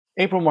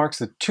April marks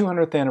the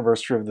 200th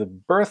anniversary of the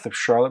birth of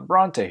Charlotte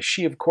Bronte.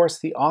 She, of course,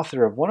 the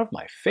author of one of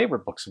my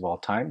favorite books of all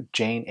time,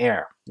 Jane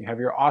Eyre. You have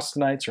your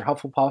Austenites or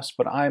Hufflepuffs,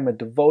 but I am a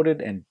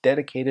devoted and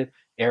dedicated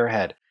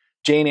Eyrehead.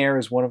 Jane Eyre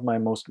is one of my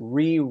most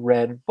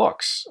reread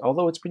books.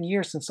 Although it's been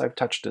years since I've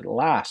touched it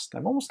last,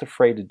 I'm almost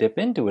afraid to dip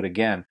into it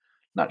again.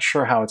 Not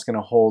sure how it's going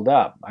to hold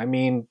up. I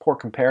mean, poor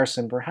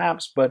comparison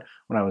perhaps, but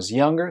when I was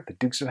younger, The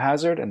Dukes of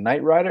Hazzard and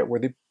Knight Rider were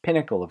the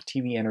pinnacle of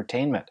TV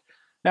entertainment.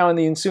 Now, in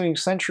the ensuing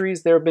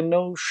centuries, there have been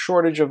no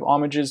shortage of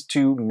homages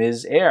to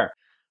Ms. Eyre.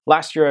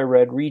 Last year I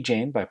read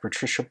Jane by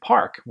Patricia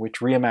Park, which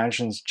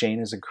reimagines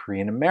Jane as a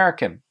Korean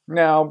American.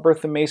 Now,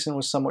 Bertha Mason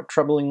was somewhat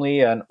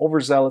troublingly an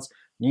overzealous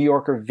New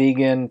Yorker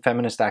vegan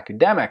feminist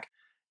academic.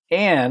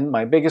 And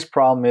my biggest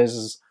problem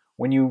is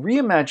when you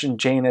reimagine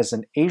Jane as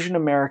an Asian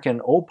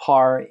American au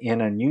pair in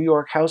a New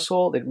York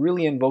household, it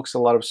really invokes a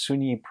lot of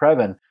Sunyi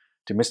Previn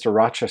to Mr.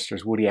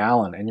 Rochester's Woody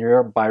Allen, and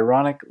your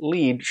Byronic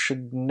lead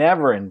should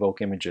never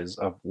invoke images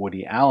of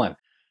Woody Allen.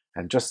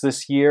 And just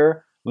this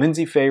year,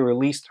 Lyndsay Faye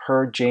released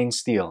her Jane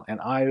Steele,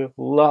 and I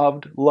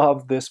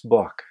loved this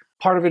book.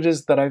 Part of it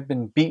is that I've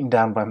been beaten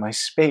down by my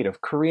spate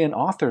of Korean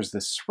authors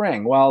this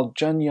spring. While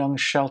Jun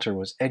Young's Shelter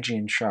was edgy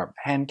and sharp,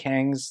 Han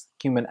Kang's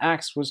Human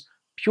Acts was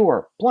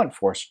pure, blunt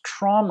force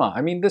trauma.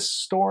 I mean, this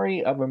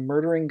story of a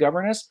murdering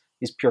governess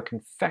is pure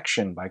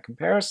confection by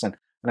comparison.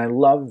 And I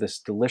love this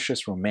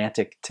delicious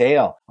romantic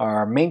tale.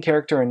 Our main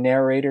character and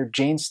narrator,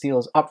 Jane Steele,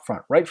 is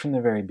upfront right from the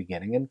very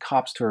beginning and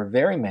cops to her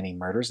very many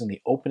murders in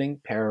the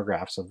opening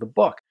paragraphs of the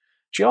book.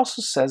 She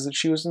also says that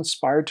she was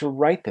inspired to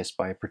write this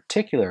by a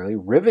particularly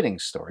riveting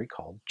story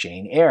called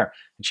Jane Eyre,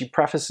 and she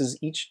prefaces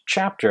each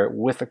chapter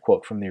with a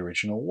quote from the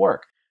original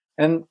work.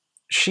 And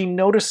she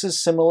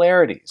notices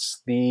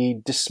similarities: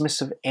 the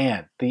dismissive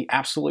aunt, the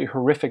absolutely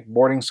horrific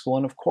boarding school,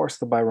 and of course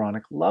the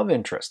Byronic love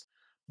interest.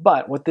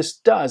 But what this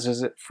does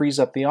is it frees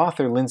up the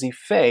author, Lyndsay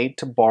Faye,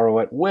 to borrow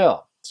at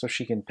will, so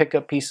she can pick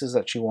up pieces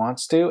that she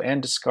wants to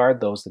and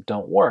discard those that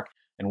don't work.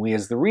 And we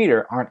as the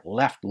reader aren't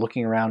left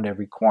looking around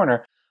every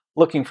corner,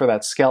 looking for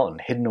that skeleton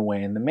hidden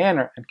away in the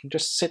manor, and can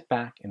just sit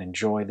back and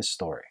enjoy the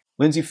story.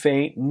 Lyndsay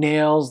Faye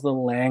nails the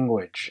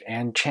language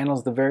and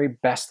channels the very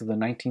best of the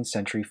 19th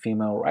century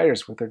female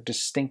writers with their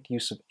distinct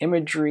use of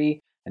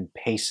imagery and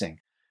pacing.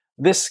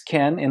 This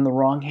can, in the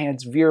wrong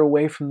hands, veer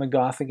away from the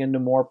Gothic into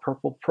more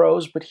purple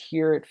prose, but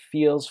here it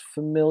feels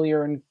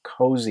familiar and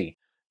cozy.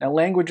 Now,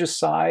 language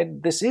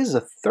aside, this is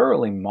a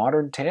thoroughly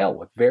modern tale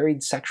with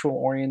varied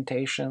sexual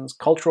orientations,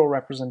 cultural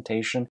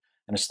representation,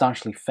 and a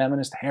staunchly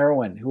feminist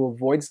heroine who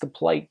avoids the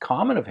plight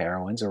common of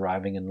heroines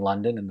arriving in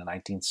London in the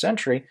 19th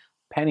century,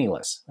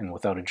 penniless and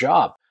without a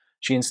job.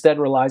 She instead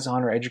relies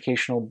on her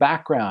educational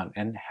background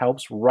and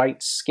helps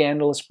write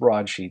scandalous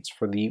broadsheets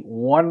for the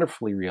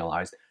wonderfully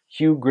realized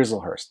Hugh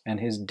Grizzlehurst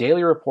and his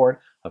daily report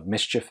of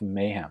mischief and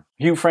mayhem.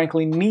 Hugh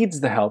frankly needs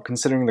the help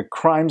considering the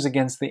crimes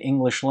against the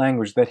English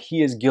language that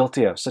he is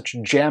guilty of, such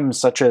gems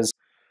such as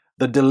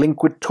the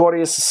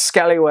delinquitorious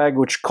scallywag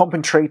which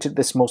competrated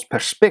this most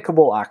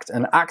despicable act,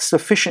 an act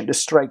sufficient to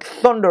strike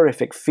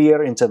thunderific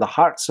fear into the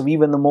hearts of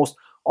even the most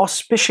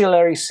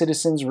auspiciatory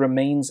citizens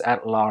remains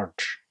at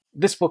large.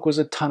 This book was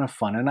a ton of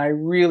fun, and I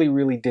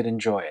really did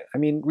enjoy it. I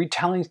mean,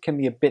 retellings can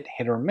be a bit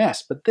hit or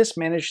miss, but this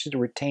managed to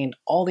retain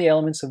all the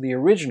elements of the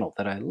original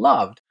that I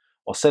loved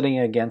while setting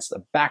it against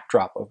a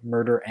backdrop of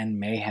murder and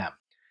mayhem.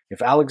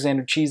 If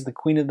Alexander Cheese, the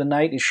Queen of the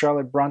Night, is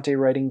Charlotte Bronte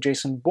writing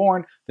Jason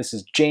Bourne, this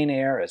is Jane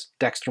Eyre as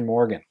Dexter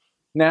Morgan.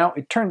 Now,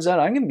 it turns out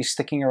I'm going to be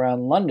sticking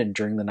around London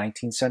during the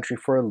 19th century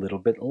for a little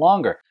bit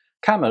longer.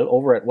 Camille,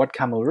 over at What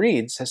Camille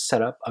Reads, has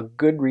set up a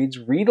Goodreads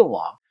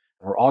read-along.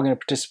 We're all going to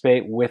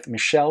participate with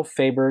Michelle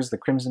Faber's The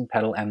Crimson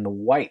Petal and the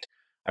White.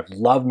 I've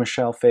loved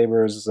Michelle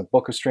Faber's A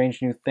Book of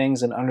Strange New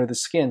Things and Under the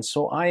Skin,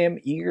 so I am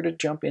eager to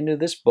jump into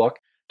this book,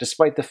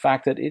 despite the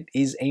fact that it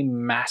is a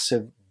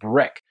massive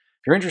brick.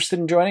 If you're interested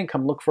in joining,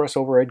 come look for us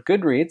over at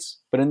Goodreads.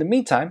 But in the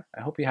meantime,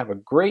 I hope you have a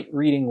great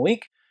reading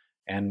week,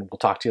 and we'll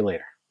talk to you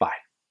later.